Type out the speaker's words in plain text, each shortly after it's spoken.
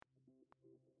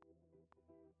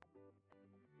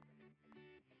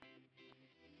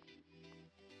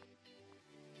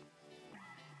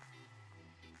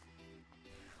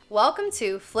Welcome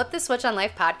to Flip the Switch on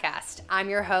Life podcast. I'm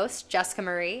your host, Jessica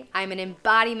Marie. I'm an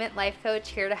embodiment life coach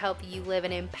here to help you live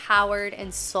an empowered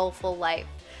and soulful life.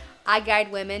 I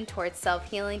guide women towards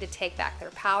self-healing to take back their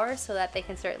power so that they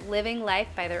can start living life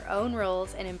by their own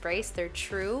rules and embrace their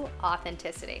true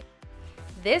authenticity.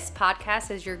 This podcast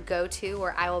is your go-to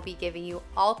where I will be giving you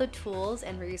all the tools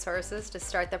and resources to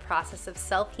start the process of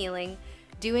self-healing,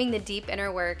 doing the deep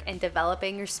inner work, and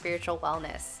developing your spiritual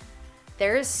wellness.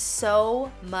 There is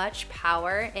so much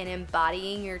power in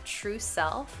embodying your true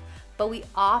self, but we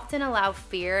often allow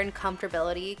fear and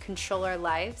comfortability control our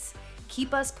lives,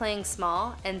 keep us playing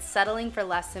small, and settling for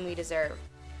less than we deserve.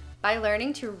 By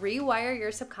learning to rewire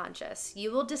your subconscious,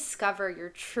 you will discover your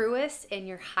truest and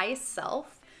your highest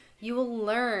self. You will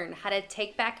learn how to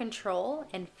take back control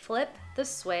and flip the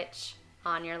switch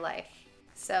on your life.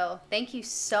 So thank you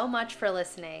so much for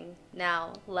listening.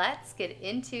 Now let's get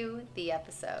into the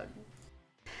episode.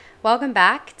 Welcome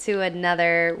back to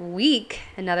another week,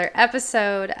 another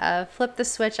episode of Flip the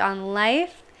Switch on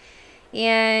Life.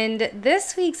 And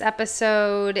this week's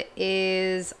episode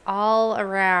is all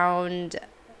around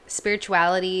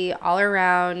spirituality, all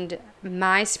around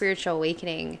my spiritual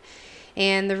awakening.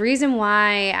 And the reason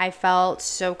why I felt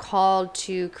so called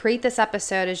to create this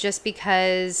episode is just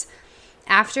because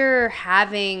after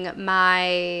having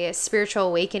my spiritual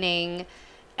awakening,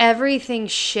 everything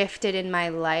shifted in my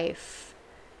life.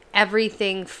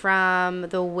 Everything from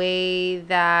the way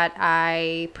that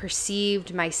I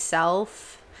perceived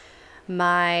myself,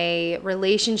 my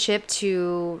relationship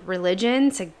to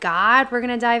religion, to God, we're going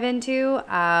to dive into,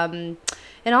 and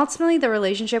ultimately the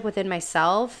relationship within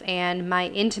myself and my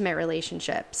intimate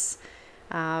relationships.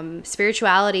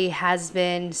 Spirituality has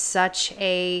been such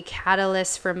a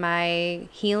catalyst for my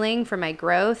healing, for my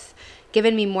growth,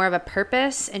 given me more of a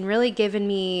purpose and really given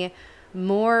me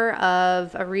more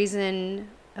of a reason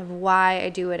of why I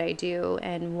do what I do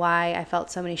and why I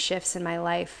felt so many shifts in my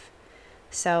life.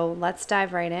 So let's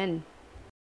dive right in.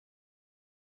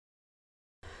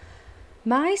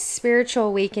 My spiritual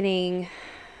awakening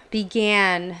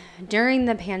began during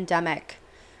the pandemic.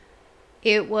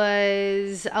 It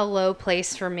was a low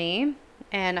place for me,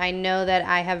 and I know that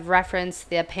I have referenced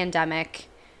the pandemic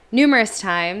numerous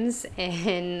times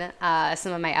in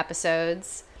some of my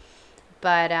episodes.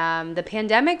 But the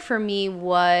pandemic for me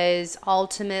was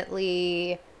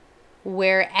ultimately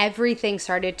where everything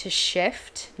started to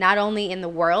shift, not only in the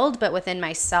world, but within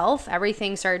myself.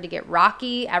 Everything started to get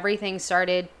rocky. Everything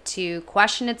started to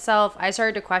question itself. I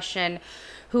started to question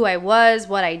who I was,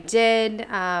 what I did.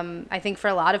 I think for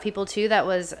a lot of people too, that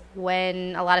was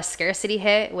when a lot of scarcity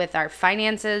hit with our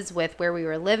finances, with where we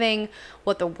were living,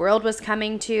 what the world was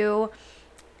coming to.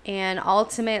 And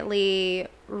ultimately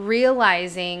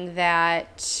realizing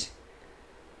that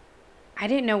I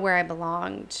didn't know where I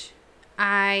belonged.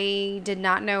 I did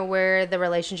not know where the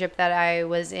relationship that I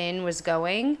was in was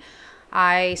going.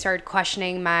 I started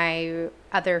questioning my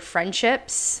other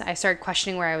friendships. I started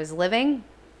questioning where I was living.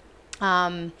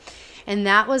 And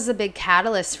that was a big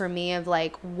catalyst for me of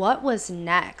like, what was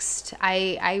next?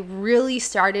 I really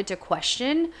started to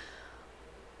question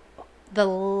the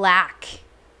lack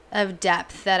of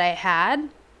depth that I had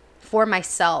for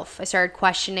myself. I started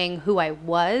questioning who I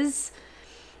was.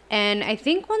 And I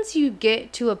think once you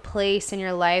get to a place in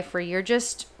your life where you're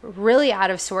just really out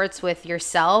of sorts with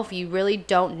yourself, you really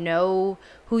don't know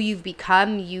who you've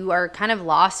become, you are kind of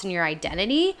lost in your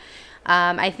identity.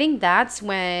 I think that's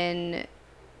when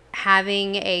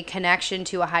having a connection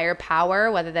to a higher power,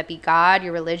 whether that be God,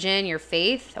 your religion, your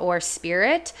faith, or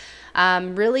spirit,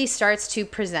 really starts to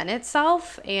present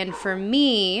itself. And for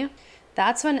me,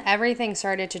 that's when everything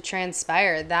started to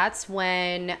transpire. That's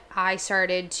when I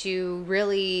started to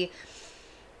really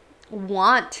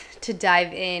want to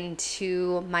dive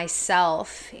into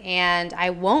myself. And I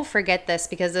won't forget this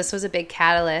because this was a big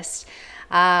catalyst.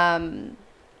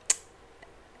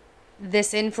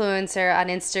 This influencer on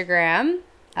Instagram,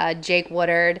 Jake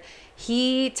Woodard,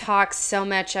 he talks so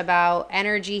much about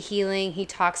energy healing. He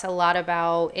talks a lot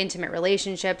about intimate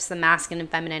relationships, the masculine and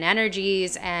feminine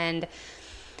energies, and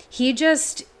he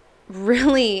just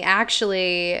really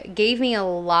actually gave me a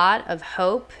lot of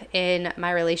hope in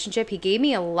my relationship. He gave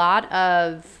me a lot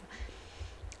of,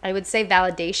 I would say,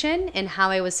 validation in how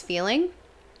I was feeling.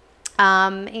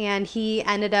 And he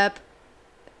ended up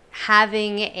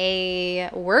having a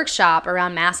workshop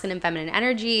around masculine and feminine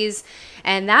energies.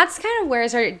 And that's kind of where I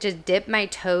started to dip my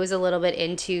toes a little bit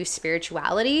into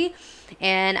spirituality.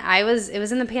 And it was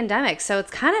in the pandemic. So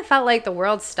it's kind of felt like the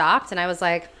world stopped. And I was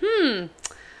like,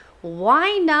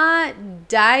 why not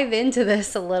dive into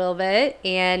this a little bit?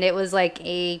 And it was like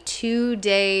a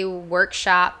 2-day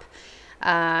workshop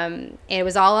It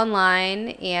was all online,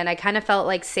 and I kind of felt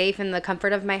like safe in the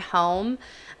comfort of my home.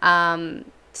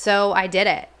 So I did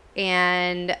it,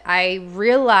 and I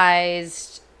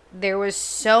realized there was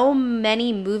so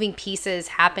many moving pieces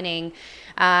happening.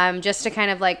 Just to kind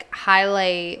of like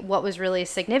highlight what was really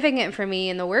significant for me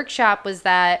in the workshop was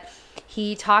that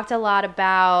he talked a lot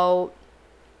about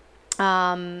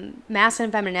masculine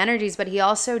and feminine energies, but he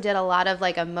also did a lot of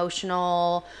like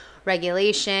emotional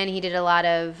regulation. He did a lot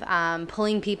of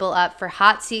pulling people up for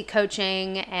hot seat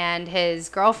coaching, and his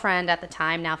girlfriend at the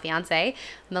time, now fiance,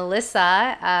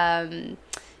 Melissa,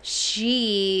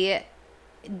 she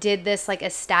did this like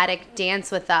ecstatic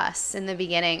dance with us in the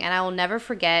beginning, and I will never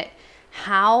forget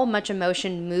how much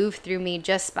emotion moved through me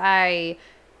just by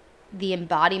the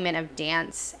embodiment of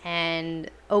dance and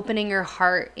opening your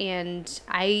heart. And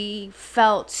I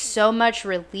felt so much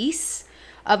release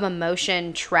of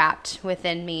emotion trapped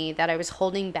within me that I was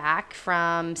holding back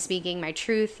from speaking my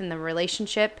truth in the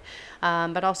relationship,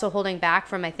 but also holding back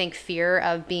from, I think, fear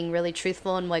of being really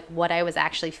truthful in like what I was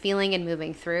actually feeling and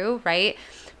moving through, right?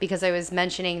 Because I was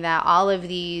mentioning that all of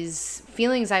these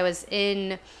feelings I was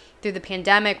in through the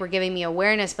pandemic were giving me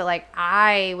awareness, but like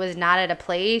I was not at a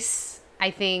place, I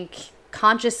think,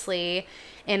 consciously,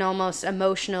 and almost the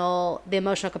emotional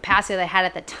capacity that I had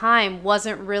at the time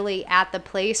wasn't really at the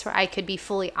place where I could be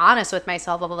fully honest with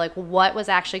myself of like what was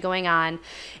actually going on.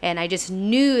 And I just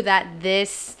knew that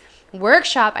this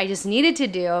workshop I just needed to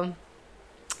do.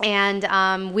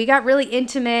 And we got really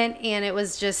intimate, and it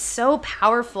was just so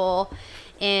powerful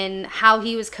in how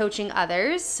he was coaching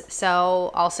others. So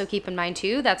also keep in mind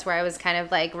too, that's where I was kind of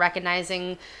like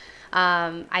recognizing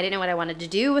I didn't know what I wanted to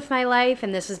do with my life.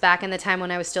 And this was back in the time when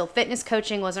I was still fitness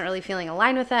coaching, wasn't really feeling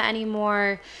aligned with that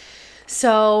anymore.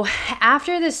 So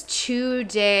after this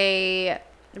 2-day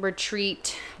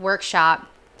retreat workshop,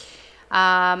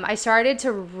 I started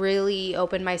to really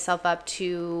open myself up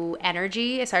to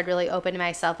energy. I started really opening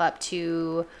myself up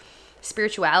to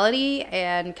spirituality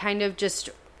and kind of just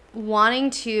wanting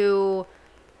to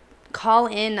call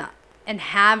in and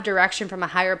have direction from a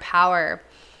higher power.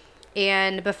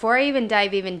 And before I even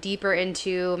dive even deeper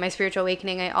into my spiritual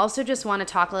awakening, I also just want to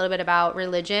talk a little bit about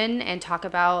religion and talk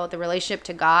about the relationship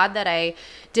to God that I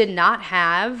did not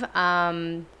have.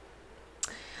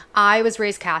 I was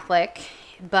raised Catholic,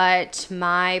 but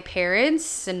my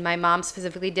parents and my mom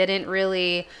specifically didn't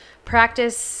really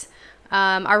practice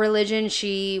our religion.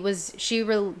 She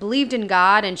believed in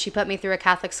God, and she put me through a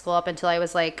Catholic school up until I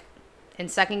was like in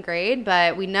 2nd grade,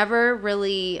 but we never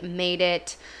really made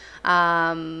it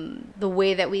the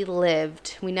way that we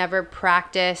lived. We never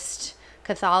practiced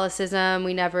Catholicism.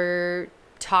 We never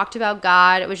talked about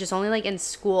God. It was just only like in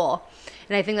school.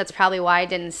 And I think that's probably why I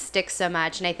didn't stick so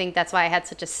much. And I think that's why I had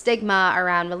such a stigma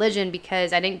around religion,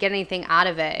 because I didn't get anything out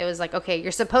of it. It was like, okay,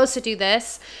 you're supposed to do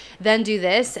this,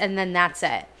 and then that's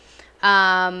it.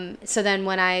 So then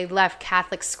when I left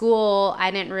Catholic school,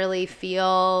 I didn't really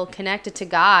feel connected to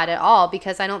God at all,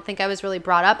 because I don't think I was really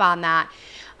brought up on that.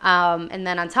 And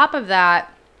then on top of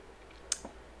that,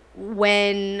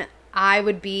 when I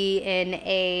would be in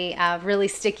a really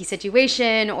sticky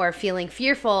situation or feeling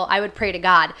fearful, I would pray to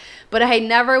God. But I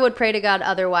never would pray to God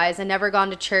otherwise. I never gone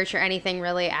to church or anything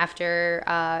really after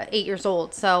 8 years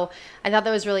old. So I thought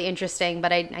that was really interesting,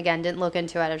 but I, again, didn't look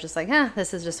into it. I was just like,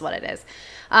 this is just what it is.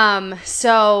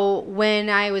 So when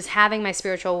I was having my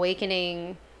spiritual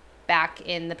awakening back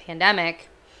in the pandemic,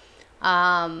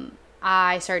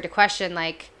 I started to question,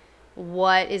 like,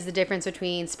 what is the difference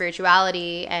between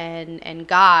spirituality and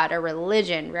God or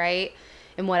religion, right?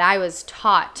 And what I was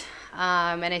taught.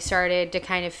 And I started to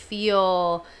kind of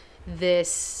feel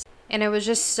this, and I was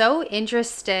just so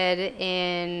interested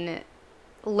in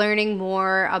learning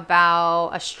more about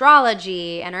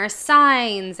astrology and our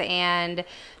signs and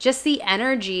just the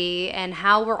energy and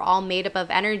how we're all made up of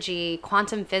energy,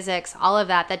 quantum physics, all of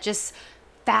that just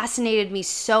fascinated me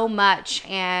so much.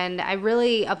 And I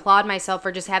really applaud myself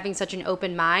for just having such an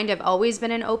open mind. I've always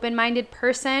been an open-minded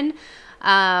person.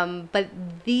 But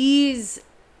these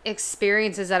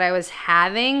experiences that I was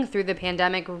having through the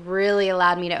pandemic really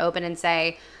allowed me to open and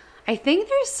say, I think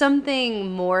there's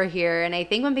something more here. And I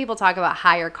think when people talk about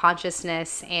higher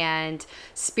consciousness and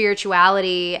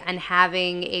spirituality and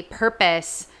having a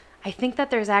purpose, I think that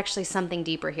there's actually something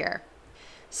deeper here.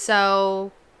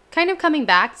 So kind of coming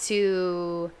back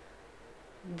to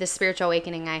the spiritual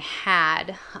awakening I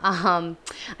had.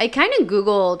 I kind of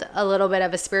Googled a little bit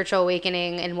of a spiritual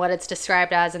awakening and what it's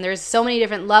described as, and there's so many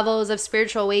different levels of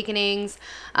spiritual awakenings,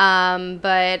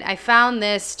 but I found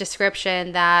this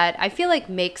description that I feel like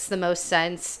makes the most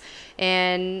sense.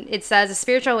 And it says a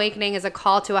spiritual awakening is a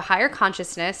call to a higher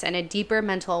consciousness and a deeper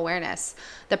mental awareness.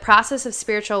 The process of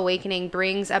spiritual awakening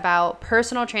brings about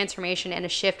personal transformation and a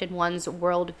shift in one's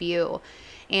worldview.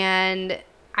 And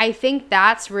I think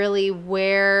that's really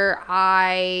where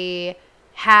I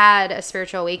had a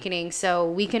spiritual awakening. So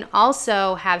we can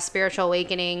also have spiritual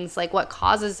awakenings, like what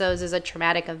causes those is a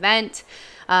traumatic event,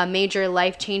 major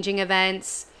life-changing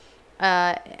events,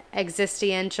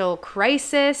 existential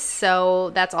crisis. So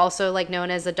that's also like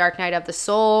known as the dark night of the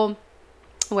soul,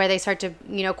 where they start to,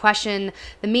 question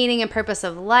the meaning and purpose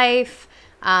of life,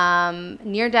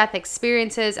 near-death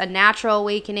experiences, a natural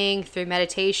awakening through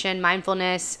meditation,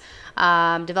 mindfulness,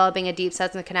 developing a deep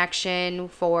sense of connection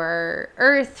for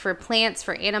earth, for plants,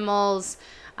 for animals.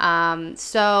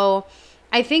 So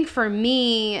I think for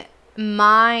me,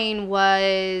 mine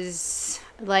was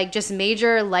like just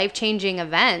major life-changing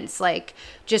events, like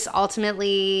just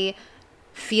ultimately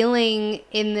feeling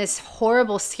in this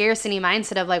horrible scarcity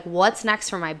mindset of like, what's next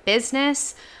for my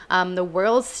business? The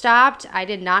world stopped. I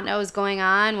did not know what was going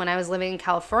on when I was living in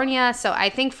California. So I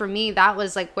think for me, that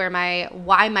was like why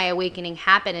my awakening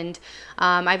happened.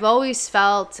 And I've always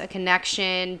felt a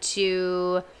connection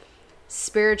to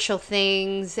spiritual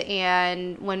things,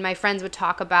 and when my friends would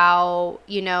talk about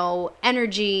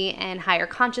energy and higher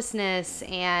consciousness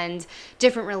and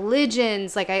different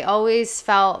religions, like I always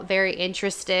felt very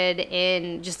interested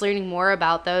in just learning more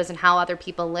about those and how other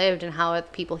people lived and how other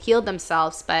people healed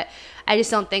themselves. But I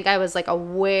just don't think I was I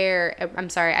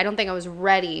don't think I was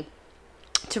ready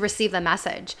to receive the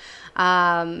message.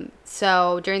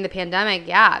 So during the pandemic,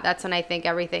 that's when I think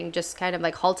everything just kind of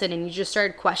like halted and you just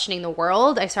started questioning the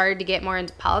world. I started to get more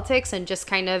into politics and just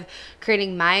kind of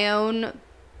creating my own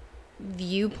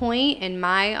viewpoint and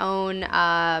my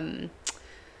own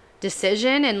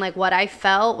decision and like what I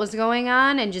felt was going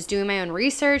on, and just doing my own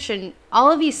research, and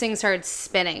all of these things started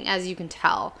spinning, as you can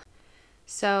tell.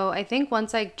 So I think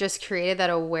once I just created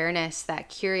that awareness, that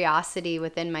curiosity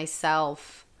within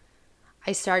myself,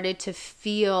 I started to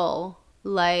feel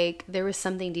like there was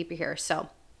something deeper here. So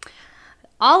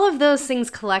all of those things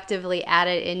collectively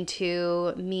added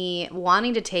into me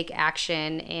wanting to take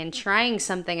action and trying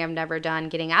something I've never done,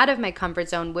 getting out of my comfort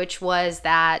zone, which was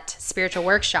that spiritual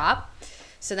workshop.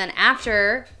 So then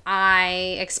after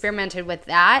I experimented with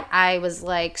that, I was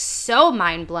like so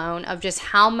mind blown of just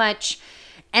how much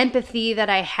empathy that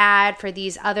I had for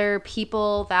these other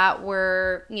people that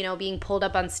were, being pulled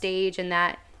up on stage, and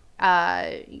that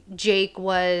Jake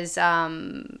was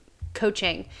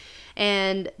coaching.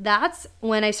 And that's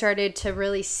when I started to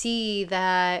really see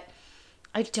that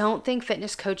I don't think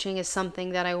fitness coaching is something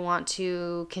that I want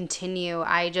to continue.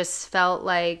 I just felt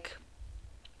like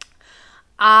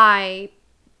I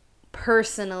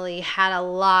personally had a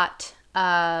lot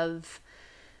of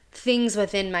things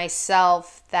within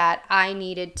myself that I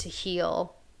needed to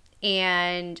heal.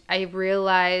 And I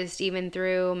realized, even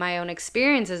through my own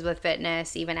experiences with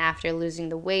fitness, even after losing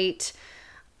the weight,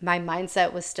 my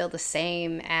mindset was still the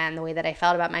same. And the way that I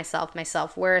felt about myself, my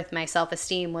self-worth, my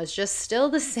self-esteem was just still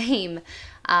the same.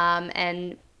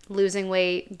 And losing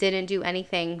weight didn't do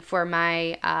anything for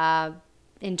my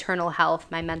internal health,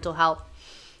 my mental health.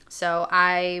 So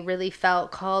I really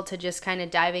felt called to just kind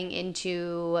of diving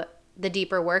into the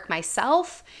deeper work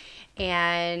myself,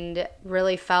 and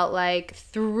really felt like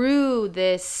through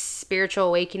this spiritual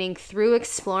awakening, through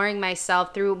exploring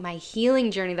myself, through my healing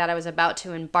journey that I was about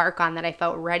to embark on, that I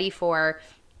felt ready for,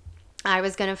 I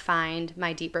was going to find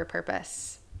my deeper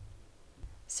purpose.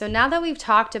 So now that we've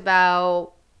talked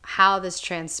about how this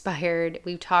transpired,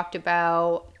 we've talked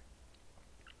about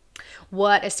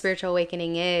what a spiritual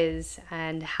awakening is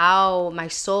and how my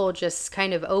soul just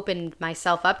kind of opened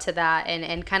myself up to that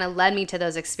and kind of led me to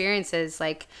those experiences.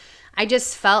 Like, I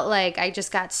just felt like I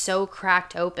just got so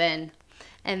cracked open,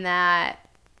 and that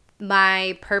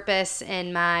my purpose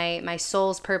and my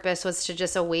soul's purpose was to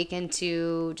just awaken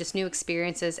to just new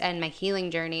experiences and my healing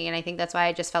journey. And I think that's why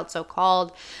I just felt so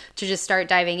called to just start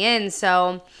diving in.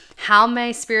 So how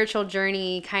my spiritual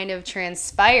journey kind of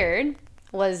transpired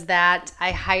was that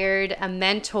I hired a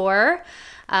mentor,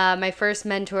 my first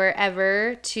mentor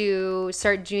ever, to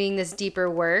start doing this deeper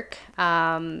work.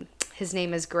 His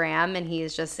name is Graham, and he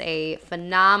is just a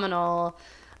phenomenal,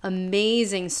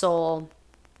 amazing soul.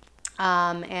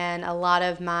 And a lot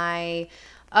of my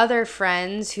other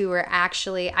friends who were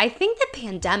actually, I think the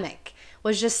pandemic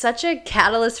was just such a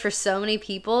catalyst for so many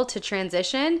people to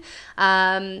transition.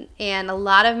 And a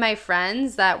lot of my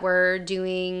friends that were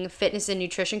doing fitness and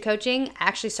nutrition coaching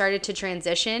actually started to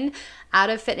transition out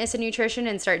of fitness and nutrition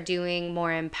and start doing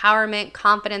more empowerment,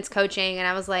 confidence coaching. And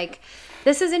I was like,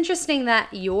 this is interesting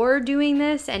that you're doing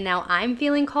this and now I'm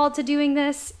feeling called to doing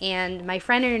this. And my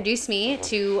friend introduced me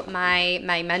to my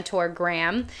mentor,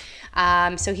 Graham.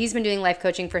 So he's been doing life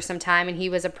coaching for some time, and he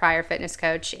was a prior fitness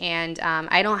coach. And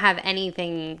I don't have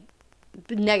anything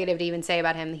negative to even say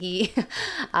about him. He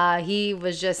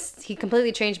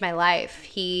completely changed my life.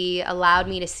 He allowed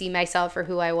me to see myself for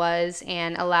who I was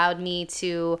and allowed me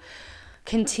to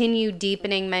continue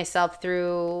deepening myself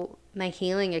through my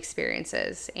healing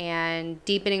experiences and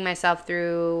deepening myself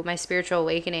through my spiritual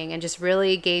awakening, and just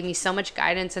really gave me so much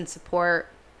guidance and support.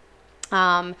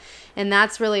 And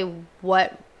that's really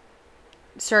what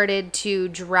started to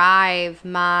drive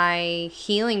my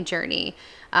healing journey.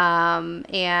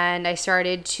 And I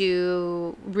started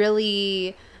to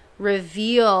really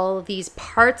reveal these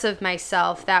parts of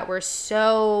myself that were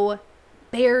so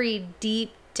buried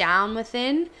deep down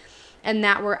within, and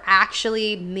that were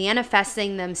actually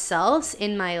manifesting themselves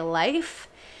in my life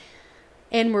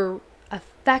and were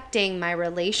affecting my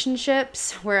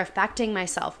relationships, were affecting my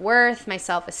self-worth, my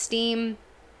self-esteem.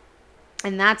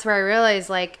 And that's where I realized,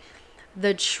 like,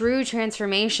 the true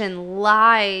transformation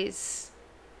lies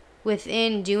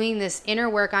within doing this inner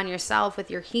work on yourself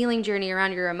with your healing journey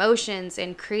around your emotions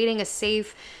and creating a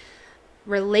safe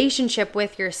relationship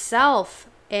with yourself,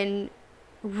 and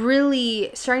really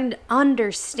starting to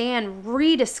understand,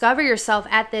 rediscover yourself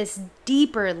at this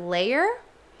deeper layer.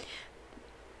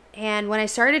 And when I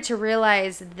started to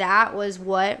realize that was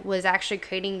what was actually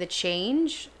creating the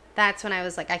change, that's when I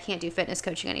was like, I can't do fitness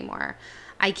coaching anymore.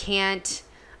 I can't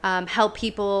help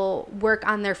people work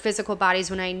on their physical bodies,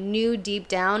 when I knew deep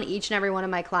down each and every one of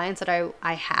my clients that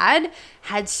I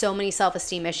had so many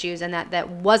self-esteem issues, and that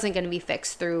wasn't going to be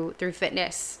fixed through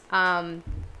fitness.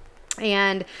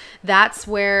 And that's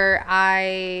where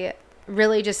I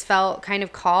really just felt kind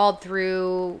of called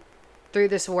through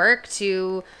this work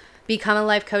to become a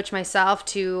life coach myself,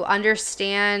 to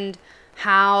understand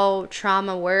how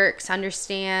trauma works,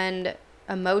 understand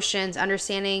emotions,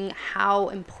 understanding how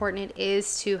important it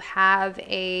is to have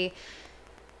a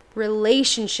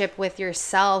relationship with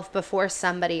yourself before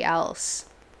somebody else.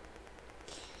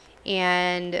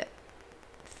 And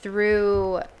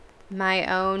through my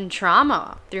own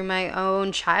trauma, through my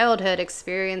own childhood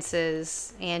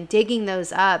experiences, and digging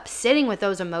those up, sitting with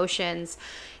those emotions,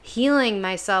 healing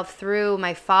myself through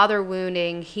my father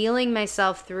wounding, healing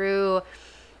myself through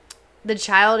the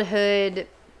childhood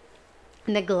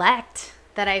neglect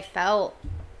that I felt,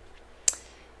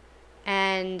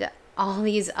 and all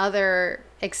these other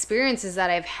experiences that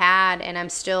I've had and I'm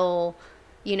still,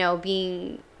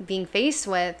 being faced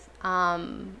with.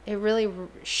 It really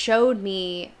showed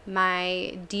me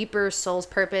my deeper soul's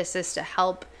purpose is to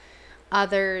help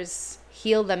others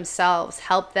heal themselves,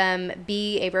 help them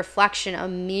be a reflection, a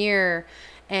mirror,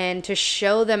 and to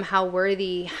show them how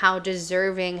worthy, how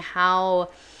deserving, how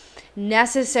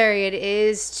necessary it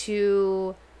is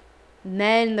to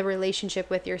mend the relationship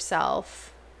with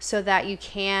yourself so that you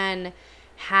can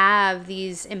have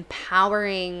these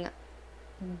empowering,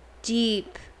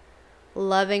 deep,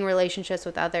 loving relationships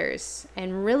with others,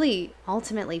 and really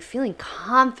ultimately feeling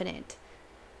confident,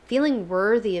 feeling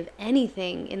worthy of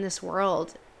anything in this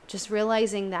world. Just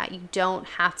realizing that you don't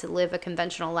have to live a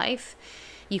conventional life.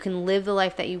 You can live the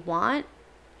life that you want,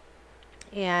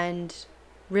 and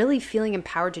really feeling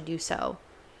empowered to do so.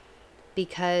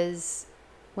 Because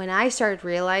when I started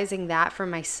realizing that for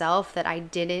myself, that I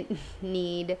didn't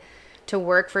need to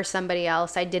work for somebody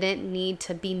else, I didn't need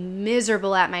to be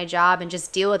miserable at my job and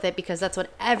just deal with it because that's what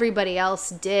everybody else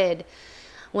did.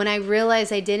 When I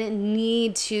realized I didn't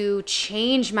need to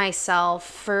change myself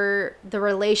for the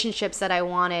relationships that I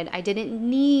wanted, I didn't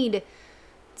need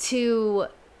to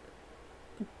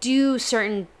do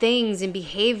certain things and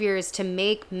behaviors to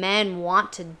make men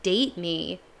want to date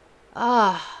me.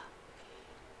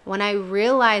 When I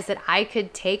realized that I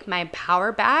could take my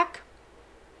power back,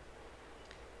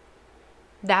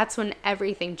 that's when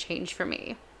everything changed for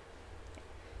me.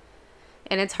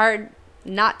 And it's hard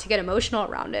not to get emotional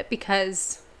around it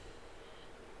because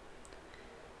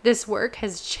this work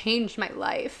has changed my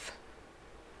life.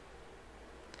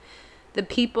 The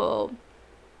people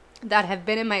that have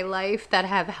been in my life, that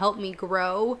have helped me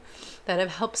grow, that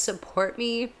have helped support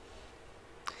me,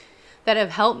 that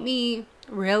have helped me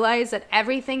realize that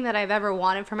everything that I've ever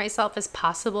wanted for myself is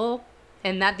possible,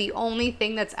 and that the only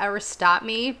thing that's ever stopped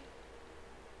me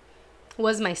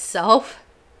was myself,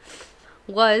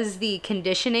 was the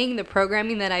conditioning, the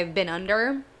programming that I've been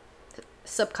under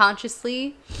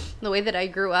subconsciously, the way that I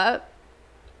grew up,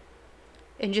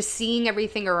 and just seeing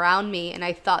everything around me. And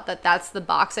I thought that that's the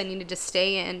box I needed to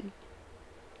stay in.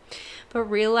 But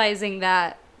realizing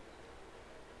that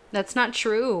that's not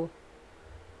true.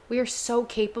 We are so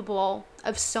capable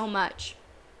of so much.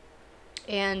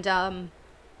 And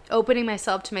opening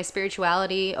myself to my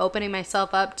spirituality, opening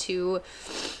myself up to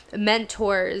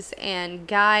mentors and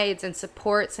guides and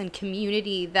supports and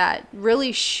community that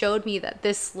really showed me that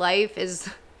this life is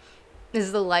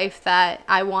the life that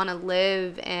I want to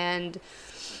live, and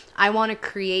I want to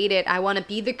create it. I want to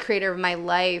be the creator of my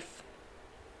life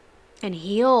and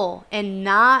heal and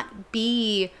not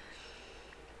be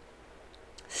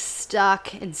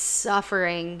stuck and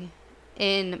suffering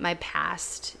in my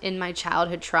past, in my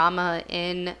childhood trauma,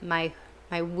 in my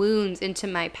wounds, into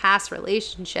my past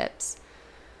relationships.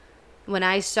 When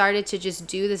I started to just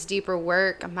do this deeper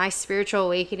work, my spiritual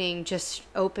awakening just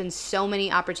opened so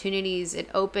many opportunities. It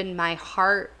opened my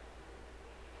heart,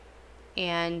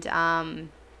 and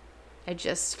it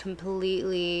just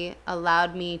completely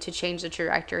allowed me to change the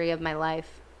trajectory of my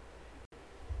life.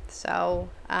 So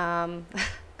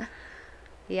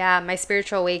yeah, my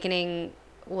spiritual awakening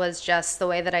was just the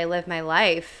way that I live my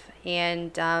life.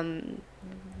 And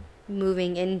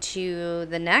moving into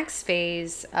the next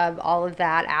phase of all of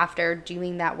that, after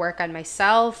doing that work on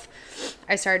myself,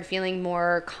 I started feeling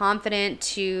more confident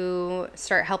to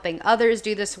start helping others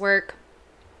do this work.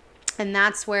 And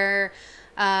that's where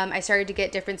I started to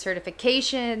get different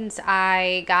certifications.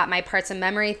 I got my parts and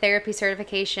memory therapy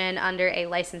certification under a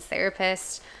licensed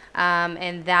therapist.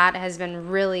 And that has been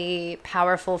really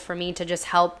powerful for me to just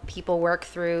help people work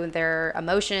through their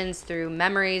emotions, through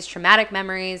memories, traumatic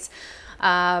memories.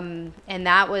 And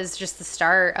that was just the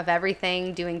start of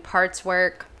everything, doing parts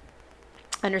work,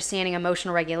 understanding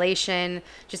emotional regulation,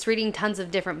 just reading tons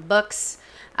of different books,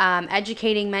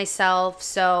 educating myself.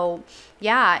 So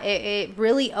yeah, it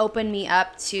really opened me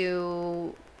up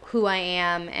to who I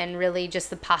am and really just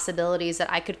the possibilities that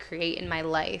I could create in my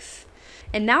life.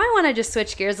 And now I want to just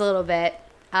switch gears a little bit.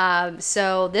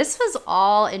 So this was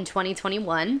all in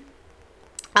 2021.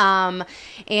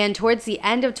 And towards the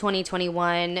end of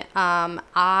 2021,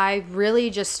 I really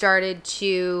just started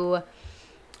to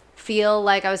feel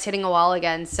like I was hitting a wall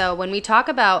again. So when we talk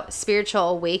about spiritual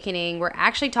awakening, we're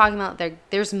actually talking about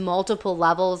there's multiple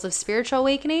levels of spiritual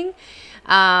awakening.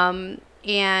 And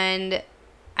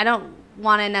I don't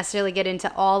want to necessarily get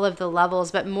into all of the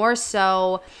levels, but more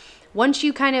so, once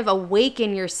you kind of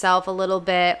awaken yourself a little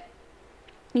bit,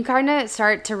 you kind of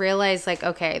start to realize like,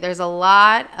 okay, there's a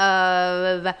lot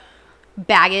of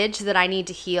baggage that I need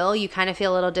to heal. You kind of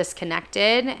feel a little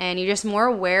disconnected, and you're just more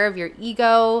aware of your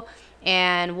ego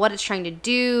and what it's trying to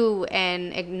do,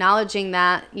 and acknowledging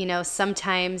that,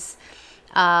 sometimes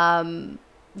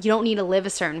you don't need to live a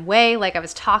certain way. Like I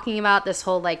was talking about, this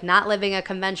whole like not living a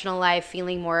conventional life,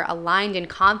 feeling more aligned and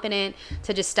confident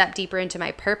to just step deeper into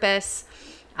my purpose.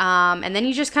 And then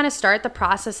you just kind of start the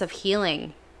process of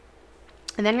healing.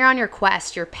 And then you're on your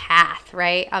quest, your path,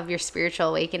 right, of your spiritual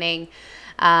awakening.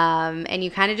 And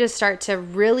you kind of just start to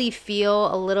really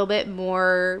feel a little bit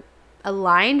more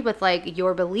aligned with like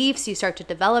your beliefs. You start to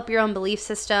develop your own belief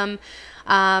system.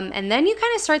 And then you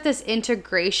kind of start this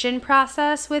integration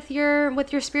process with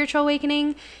your spiritual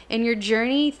awakening and your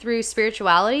journey through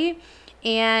spirituality.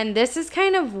 And this is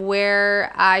kind of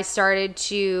where I started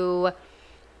to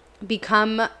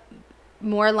become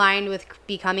more aligned with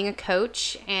becoming a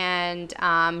coach and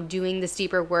doing this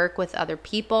deeper work with other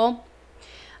people.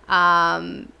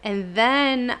 And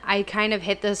then I kind of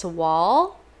hit this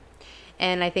wall.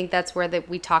 And I think that's where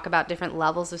we talk about different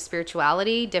levels of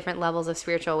spirituality, different levels of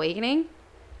spiritual awakening.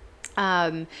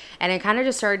 And I kind of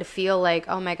just started to feel like,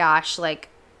 oh my gosh, like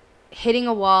hitting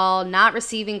a wall, not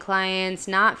receiving clients,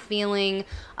 not feeling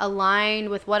aligned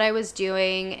with what I was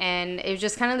doing. And it was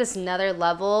just kind of this another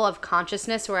level of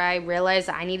consciousness where I realized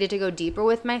I needed to go deeper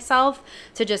with myself,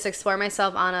 to just explore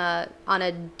myself on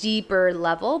a deeper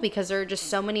level, because there are just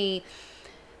so many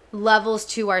levels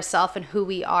to ourselves and who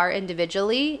we are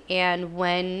individually. And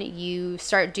when you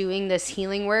start doing this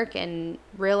healing work and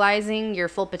realizing your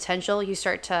full potential, you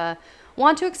start to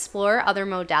want to explore other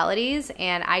modalities.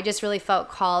 And I just really felt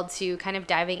called to kind of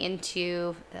diving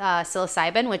into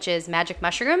psilocybin, which is magic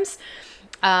mushrooms,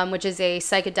 which is a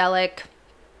psychedelic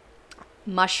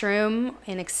mushroom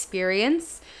and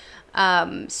experience.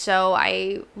 So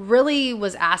I really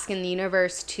was asking the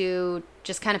universe to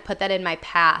just kind of put that in my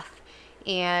path.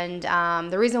 And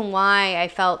the reason why I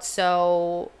felt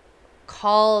so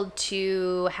called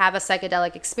to have a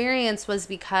psychedelic experience was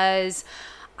because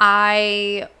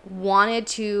I wanted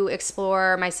to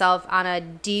explore myself on a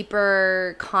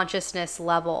deeper consciousness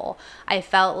level. I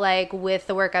felt like with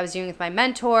the work I was doing with my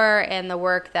mentor and the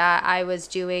work that I was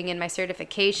doing in my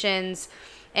certifications,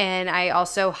 and I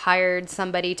also hired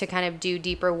somebody to kind of do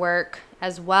deeper work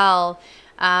as well,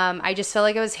 I just felt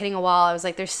like I was hitting a wall. I was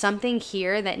like, there's something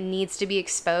here that needs to be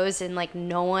exposed, and like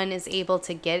no one is able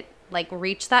to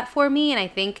reach that for me. And I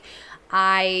think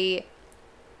I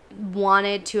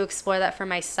wanted to explore that for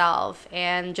myself,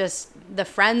 and just the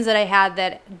friends that I had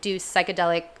that do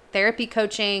psychedelic therapy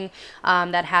coaching,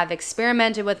 that have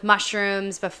experimented with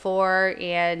mushrooms before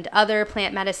and other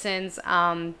plant medicines.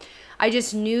 I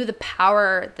just knew the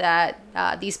power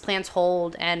that these plants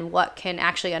hold and what can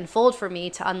actually unfold for me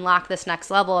to unlock this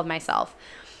next level of myself.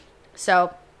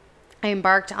 So I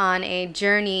embarked on a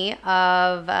journey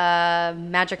of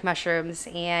magic mushrooms,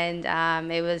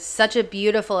 and it was such a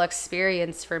beautiful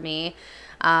experience for me.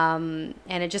 And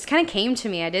it just kind of came to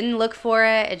me. I didn't look for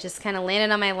it. It just kind of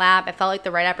landed on my lap. It felt like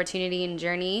the right opportunity and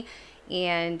journey.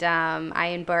 And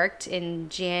I embarked in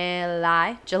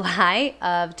July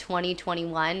of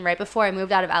 2021, right before I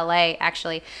moved out of LA,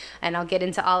 actually. And I'll get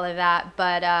into all of that.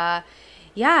 But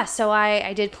yeah, so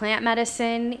I did plant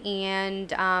medicine,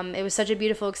 and it was such a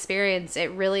beautiful experience.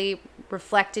 It really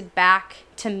reflected back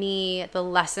to me the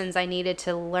lessons I needed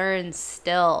to learn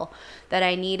still, that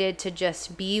I needed to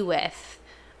just be with.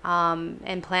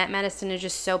 And plant medicine is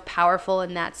just so powerful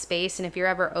in that space. And if you're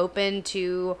ever open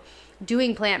to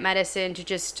doing plant medicine to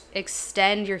just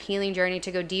extend your healing journey,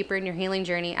 to go deeper in your healing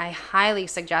journey, I highly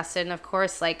suggest it. And of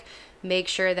course, like, make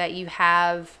sure that you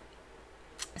have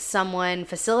someone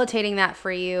facilitating that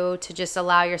for you to just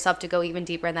allow yourself to go even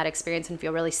deeper in that experience and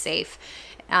feel really safe.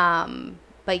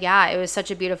 But yeah, it was such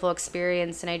a beautiful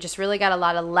experience, and I just really got a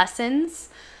lot of lessons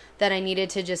that I needed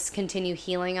to just continue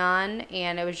healing on.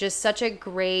 And it was just such a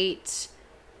great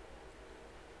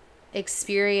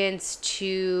experience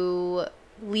to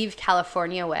leave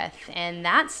California with. And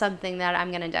that's something that I'm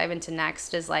going to dive into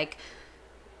next, is like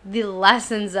the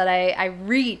lessons that I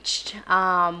reached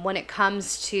when it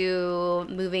comes to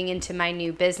moving into my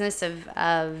new business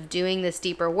of doing this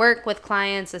deeper work with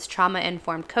clients, this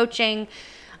trauma-informed coaching,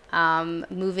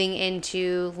 moving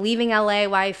into leaving LA,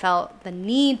 why I felt the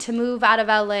need to move out of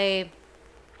LA,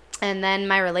 and then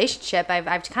my relationship. I've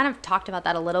kind of talked about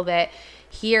that a little bit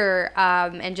here,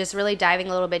 and just really diving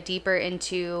a little bit deeper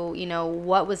into,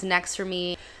 what was next for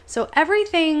me. So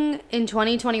everything in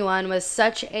 2021 was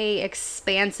such a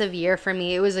expansive year for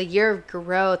me. It was a year of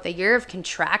growth, a year of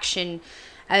contraction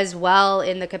as well,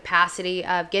 in the capacity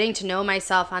of getting to know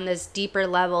myself on this deeper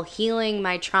level, healing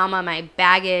my trauma, my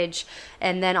baggage,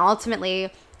 and then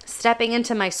ultimately stepping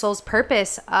into my soul's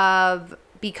purpose of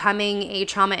becoming a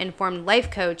trauma-informed life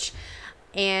coach.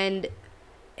 And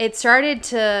it started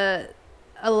to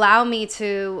allow me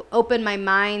to open my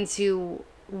mind to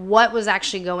what was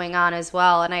actually going on as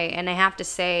well. And I have to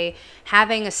say,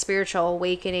 having a spiritual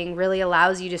awakening really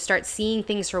allows you to start seeing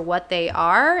things for what they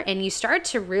are, and you start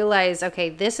to realize, okay,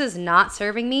 this is not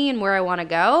serving me and where I want to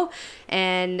go.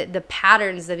 And the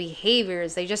patterns, the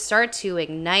behaviors, they just start to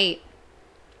ignite,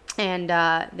 and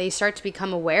they start to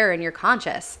become aware, and you're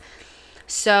conscious.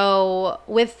 So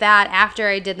with that, after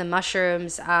I did the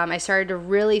mushrooms, I started to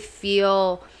really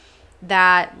feel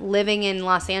that living in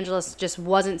Los Angeles just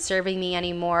wasn't serving me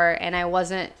anymore, and I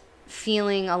wasn't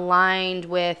feeling aligned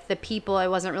with the people. I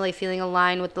wasn't really feeling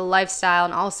aligned with the lifestyle,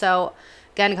 and also,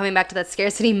 again, coming back to that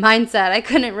scarcity mindset, I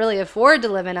couldn't really afford to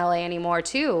live in LA anymore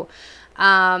too.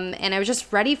 And I was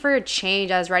just ready for a change.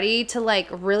 I was ready to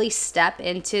really step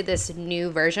into this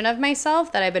new version of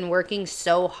myself that I've been working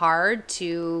so hard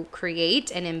to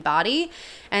create and embody.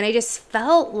 And I just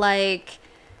felt like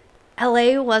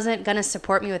LA wasn't going to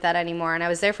support me with that anymore. And I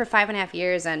was there for 5.5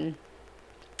 years, and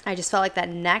I just felt like that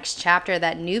next chapter,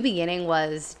 that new beginning,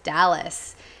 was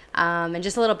Dallas. And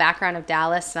just a little background of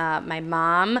Dallas. My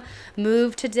mom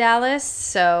moved to Dallas,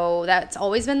 so that's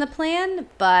always been the plan,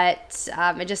 but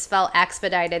it just felt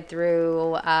expedited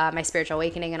through my spiritual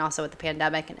awakening, and also with the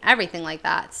pandemic and everything like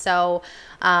that. So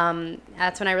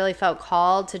that's when I really felt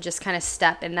called to just kind of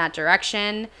step in that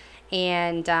direction,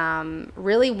 and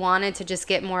really wanted to just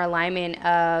get more alignment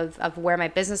of where my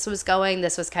business was going.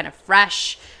 This was kind of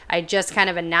fresh. I just kind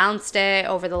of announced it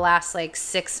over the last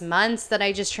 6 months that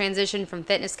I just transitioned from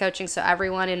fitness coaching. So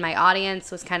everyone in my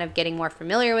audience was kind of getting more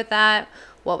familiar with that.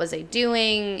 What was I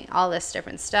doing? All this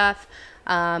different stuff.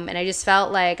 And I just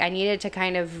felt like I needed to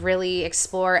kind of really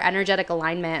explore energetic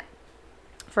alignment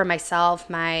for myself,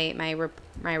 my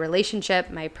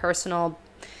relationship, my personal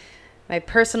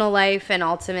life, and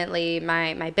ultimately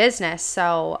my business.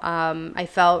 So I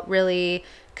felt really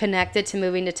connected to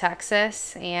moving to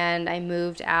Texas, and I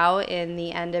moved out in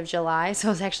the end of July. So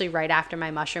it was actually right after my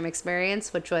mushroom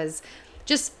experience, which was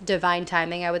just divine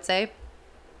timing, I would say.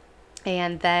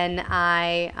 And then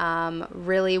I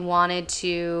really wanted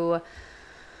to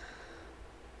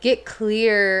get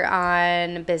clear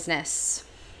on business.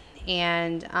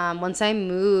 And once I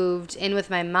moved in with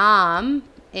my mom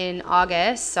in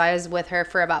August, so I was with her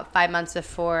for about 5 months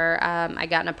before I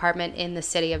got an apartment in the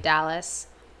city of Dallas.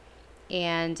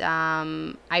 And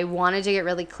I wanted to get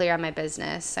really clear on my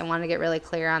business. I wanted to get really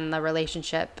clear on the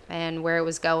relationship and where it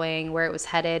was going, where it was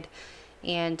headed,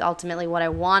 and ultimately what I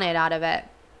wanted out of it.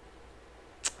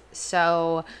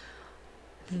 So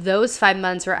those 5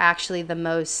 months were actually the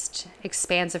most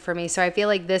expansive for me. So I feel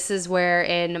like this is where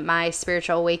in my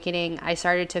spiritual awakening, I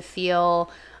started to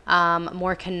feel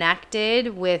more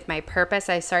connected with my purpose.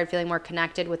 I started feeling more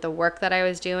connected with the work that I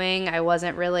was doing. I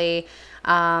wasn't really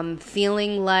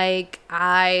feeling like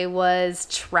I was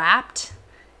trapped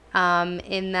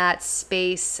in that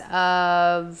space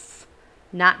of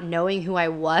not knowing who I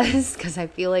was, because I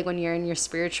feel like when you're in your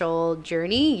spiritual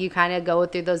journey, you kind of go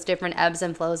through those different ebbs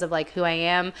and flows of like who I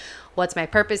am, what's my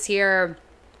purpose here,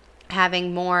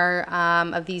 having more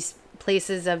of these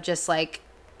places of just like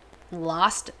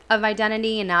lost of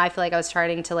identity. And now I feel like I was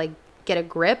starting to like get a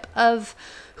grip of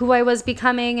who I was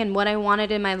becoming and what I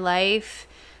wanted in my life.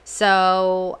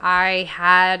 So I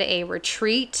had a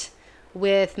retreat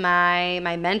with my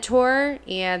mentor,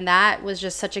 and that was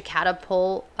just such a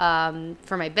catapult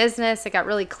for my business. I got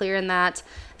really clear in that,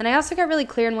 and I also got really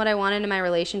clear in what I wanted in my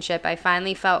relationship. I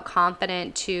finally felt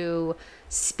confident to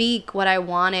speak what I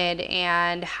wanted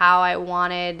and how I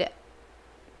wanted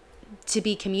to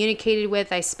be communicated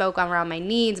with. I spoke around my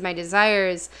needs, my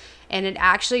desires, and it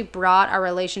actually brought our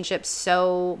relationship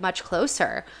so much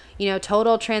closer.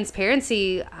 Total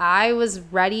transparency, I was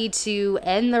ready to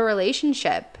end the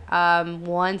relationship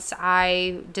once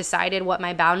I decided what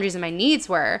my boundaries and my needs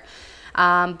were.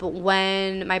 But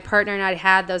when my partner and I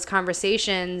had those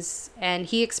conversations and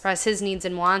he expressed his needs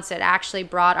and wants, it actually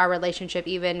brought our relationship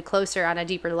even closer on a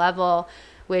deeper level,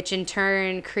 which in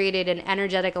turn created an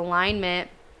energetic alignment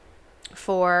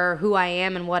for who I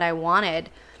am and what I wanted.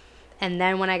 And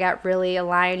then when I got really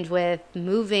aligned with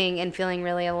moving and feeling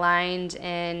really aligned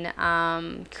in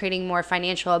creating more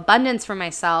financial abundance for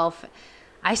myself,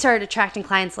 I started attracting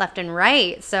clients left and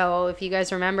right. So if you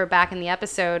guys remember back in the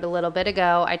episode a little bit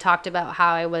ago, I talked about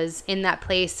how I was in that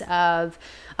place of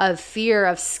fear,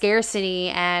 of scarcity,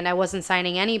 and I wasn't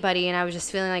signing anybody. And I was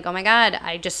just feeling like, oh my God,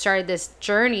 I just started this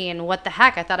journey and what the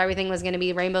heck? I thought everything was going to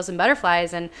be rainbows and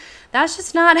butterflies. And that's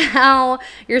just not how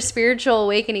your spiritual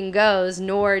awakening goes,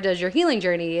 nor does your healing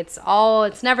journey. It's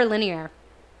never linear.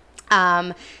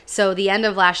 So the end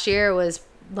of last year was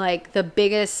like the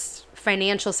biggest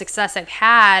financial success I've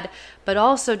had, but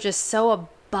also just so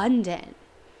abundant.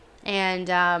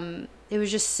 And it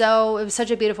was such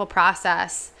a beautiful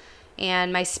process.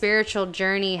 And my spiritual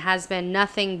journey has been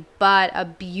nothing but a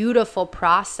beautiful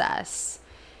process.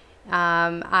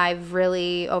 I've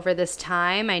really, over this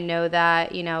time, I know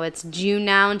that, it's June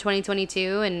now in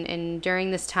 2022. And during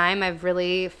this time, I've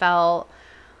really felt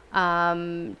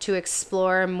to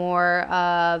explore more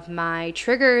of my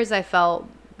triggers. I felt,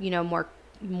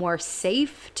 more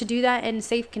safe to do that in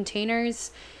safe containers,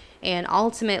 and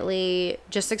ultimately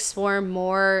just explore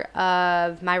more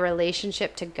of my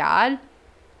relationship to God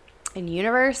and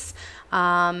universe,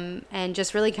 and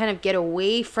just really kind of get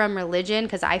away from religion,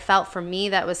 because I felt for me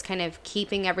that was kind of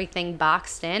keeping everything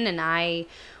boxed in, and I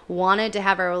wanted to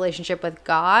have a relationship with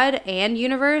God and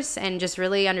universe and just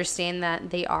really understand that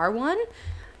they are one.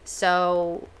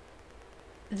 So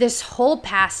this whole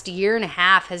past year and a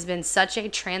half has been such a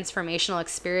transformational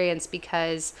experience,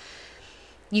 because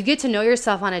you get to know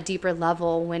yourself on a deeper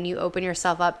level when you open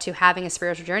yourself up to having a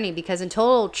spiritual journey. Because in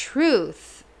total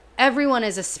truth, everyone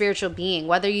is a spiritual being,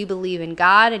 whether you believe in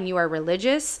God and you are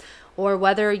religious, or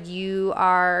whether you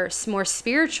are more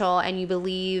spiritual and you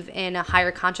believe in a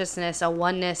higher consciousness, a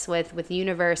oneness with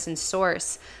universe and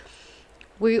source.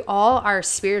 We all are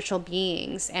spiritual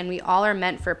beings, and we all are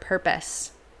meant for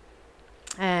purpose.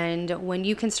 And when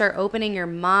you can start opening your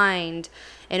mind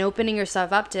and opening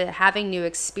yourself up to having new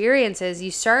experiences,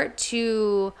 you start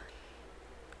to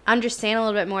understand a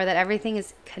little bit more that everything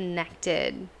is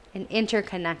connected and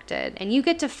interconnected. And you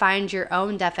get to find your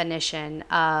own definition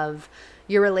of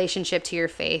your relationship to your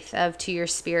faith, to your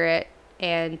spirit,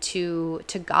 and to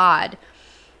God.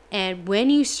 And when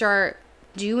you start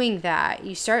doing that,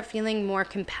 you start feeling more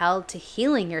compelled to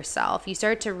healing yourself. You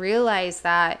start to realize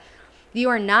that you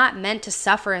are not meant to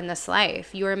suffer in this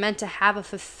life. You are meant to have a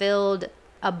fulfilled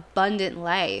abundant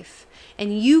life.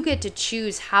 And you get to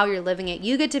choose how you're living it.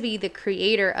 You get to be the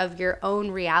creator of your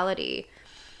own reality.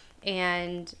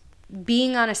 And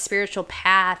being on a spiritual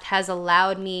path has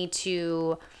allowed me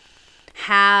to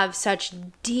have such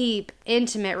deep,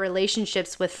 intimate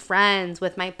relationships with friends,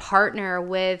 with my partner,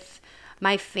 with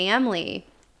my family,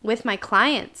 with my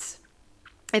clients.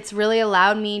 It's really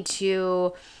allowed me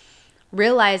to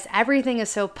realize everything is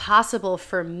so possible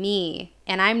for me,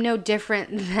 and I'm no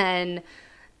different than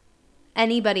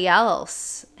anybody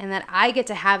else, and that I get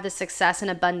to have the success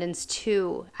and abundance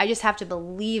too. I just have to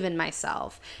believe in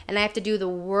myself, and I have to do the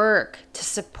work to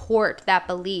support that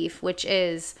belief, which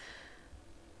is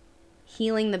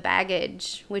healing the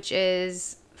baggage, which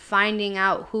is finding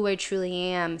out who I truly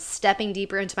am, stepping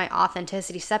deeper into my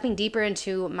authenticity, stepping deeper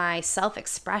into my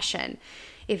self-expression.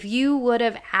 If you would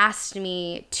have asked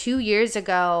me 2 years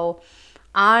ago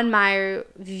on my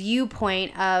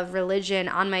viewpoint of religion,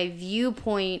 on my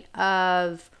viewpoint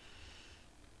of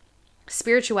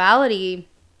spirituality,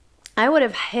 I would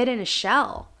have hid in a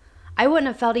shell. I wouldn't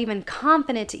have felt even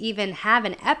confident to even have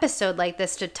an episode like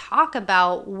this to talk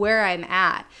about where I'm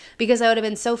at, because I would have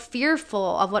been so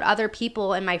fearful of what other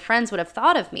people and my friends would have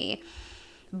thought of me.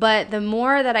 But the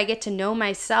more that I get to know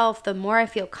myself, the more I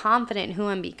feel confident in who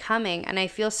I'm becoming, and I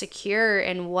feel secure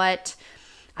in what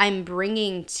I'm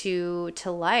bringing to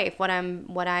life, what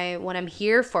I'm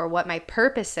here for, what my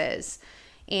purpose is.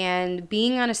 And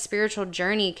being on a spiritual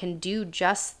journey can do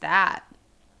just that.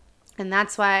 And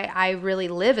that's why I really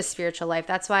live a spiritual life.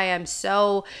 That's why I'm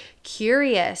so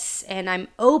curious and I'm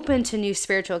open to new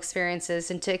spiritual experiences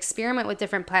and to experiment with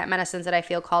different plant medicines that I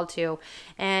feel called to,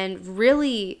 and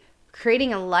really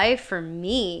creating a life for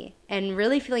me and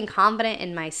really feeling confident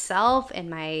in myself and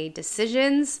my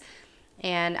decisions.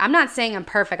 And I'm not saying I'm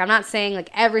perfect. I'm not saying like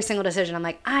every single decision I'm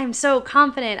like, I'm so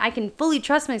confident, I can fully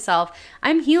trust myself.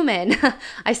 I'm human.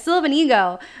 I still have an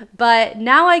ego. But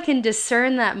now I can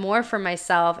discern that more for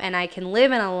myself, and I can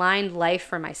live an aligned life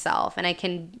for myself. And I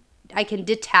can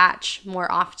detach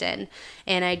more often.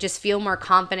 And I just feel more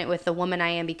confident with the woman I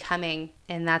am becoming.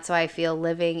 And that's why I feel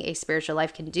living a spiritual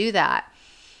life can do that.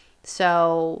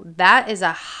 So that is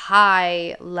a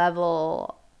high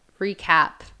level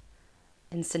recap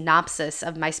and synopsis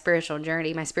of my spiritual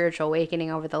journey, my spiritual awakening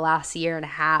over the last year and a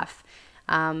half.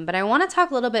 But I want to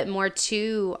talk a little bit more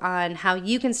too on how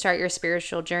you can start your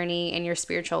spiritual journey and your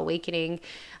spiritual awakening.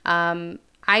 I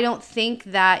don't think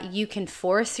that you can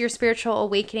force your spiritual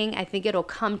awakening. I think it'll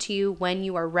come to you when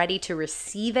you are ready to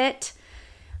receive it.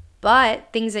 But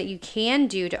things that you can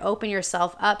do to open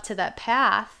yourself up to that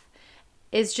path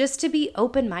is just to be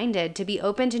open-minded, to be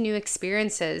open to new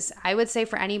experiences. I would say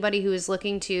for anybody who is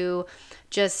looking to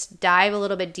just dive a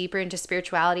little bit deeper into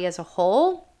spirituality as a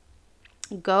whole,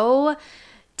 go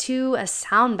to a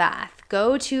sound bath,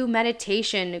 go to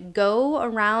meditation, go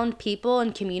around people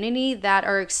and community that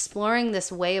are exploring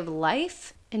this way of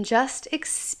life, and just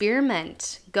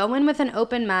experiment. Go in with an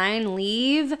open mind,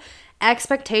 leave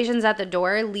expectations at the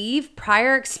door, leave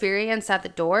prior experience at the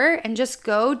door, and just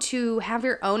go to have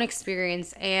your own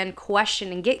experience and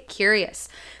question and get curious.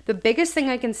 The biggest thing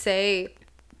I can say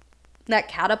that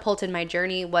catapulted my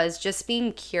journey was just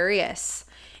being curious.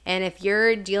 And if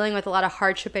you're dealing with a lot of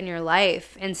hardship in your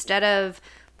life, instead of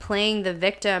playing the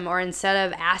victim or instead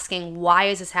of asking, why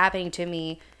is this happening to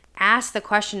me? Ask the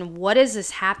question, what is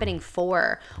this happening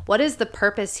for? What is the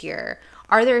purpose here?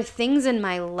 Are there things in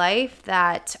my life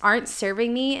that aren't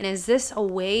serving me? And is this a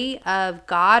way of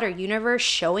God or universe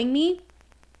showing me?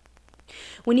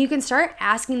 When you can start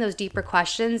asking those deeper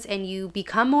questions and you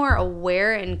become more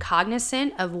aware and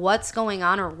cognizant of what's going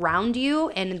on around you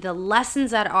and the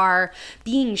lessons that are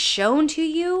being shown to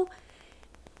you,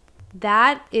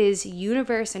 that is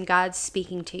universe and God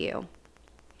speaking to you.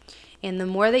 And the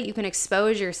more that you can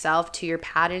expose yourself to your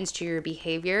patterns, to your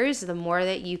behaviors, the more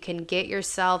that you can get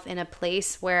yourself in a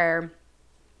place where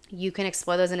you can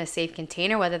explore those in a safe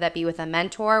container, whether that be with a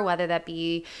mentor, whether that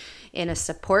be in a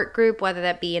support group, whether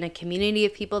that be in a community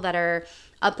of people that are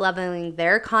up-leveling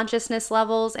their consciousness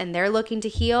levels and they're looking to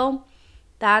heal.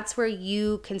 That's where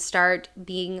you can start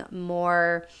being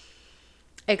more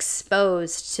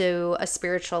exposed to a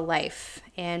spiritual life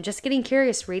and just getting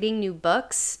curious, reading new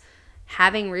books,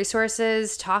 having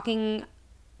resources, talking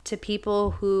to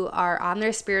people who are on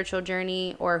their spiritual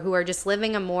journey or who are just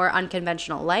living a more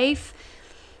unconventional life,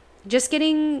 just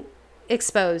getting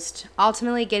exposed,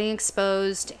 ultimately getting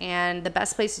exposed. And the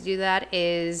best place to do that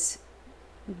is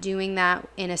doing that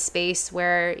in a space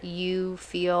where you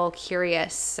feel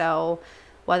curious. So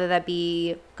whether that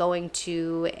be going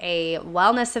to a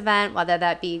wellness event, whether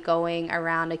that be going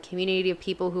around a community of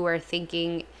people who are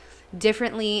thinking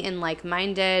differently and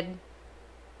like-minded,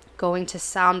 going to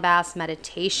sound baths,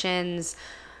 meditations,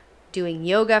 doing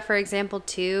yoga, for example,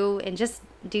 too, and just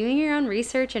doing your own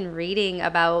research and reading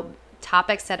about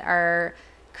topics that are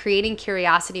creating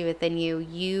curiosity within you,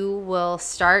 you will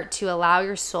start to allow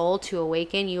your soul to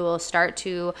awaken. You will start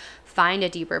to find a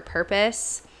deeper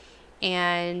purpose,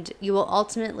 and you will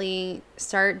ultimately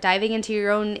start diving into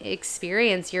your own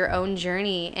experience, your own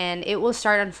journey, and it will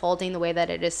start unfolding the way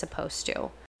that it is supposed to.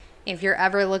 If you're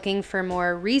ever looking for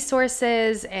more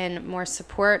resources and more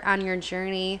support on your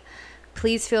journey,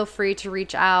 please feel free to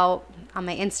reach out on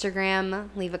my Instagram,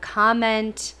 leave a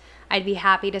comment. I'd be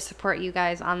happy to support you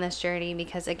guys on this journey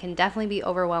because it can definitely be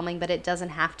overwhelming, but it doesn't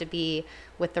have to be,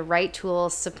 with the right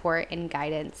tools, support, and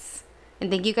guidance. And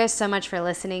thank you guys so much for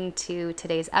listening to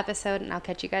today's episode, and I'll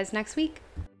catch you guys next week.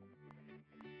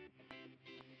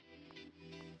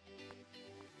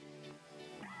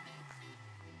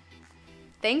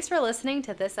 Thanks for listening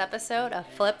to this episode of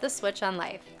Flip the Switch on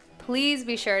Life. Please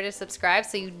be sure to subscribe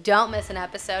so you don't miss an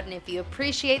episode. And if you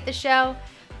appreciate the show,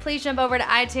 please jump over to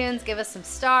iTunes, give us some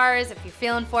stars. If you're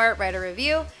feeling for it, write a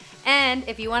review. And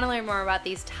if you want to learn more about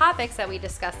these topics that we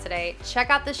discussed today,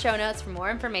 check out the show notes for more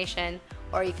information.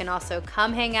 Or you can also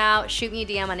come hang out, shoot me a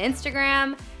DM on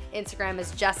Instagram. Instagram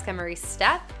is Jessica Marie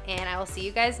Stepp, and I will see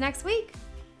you guys next week.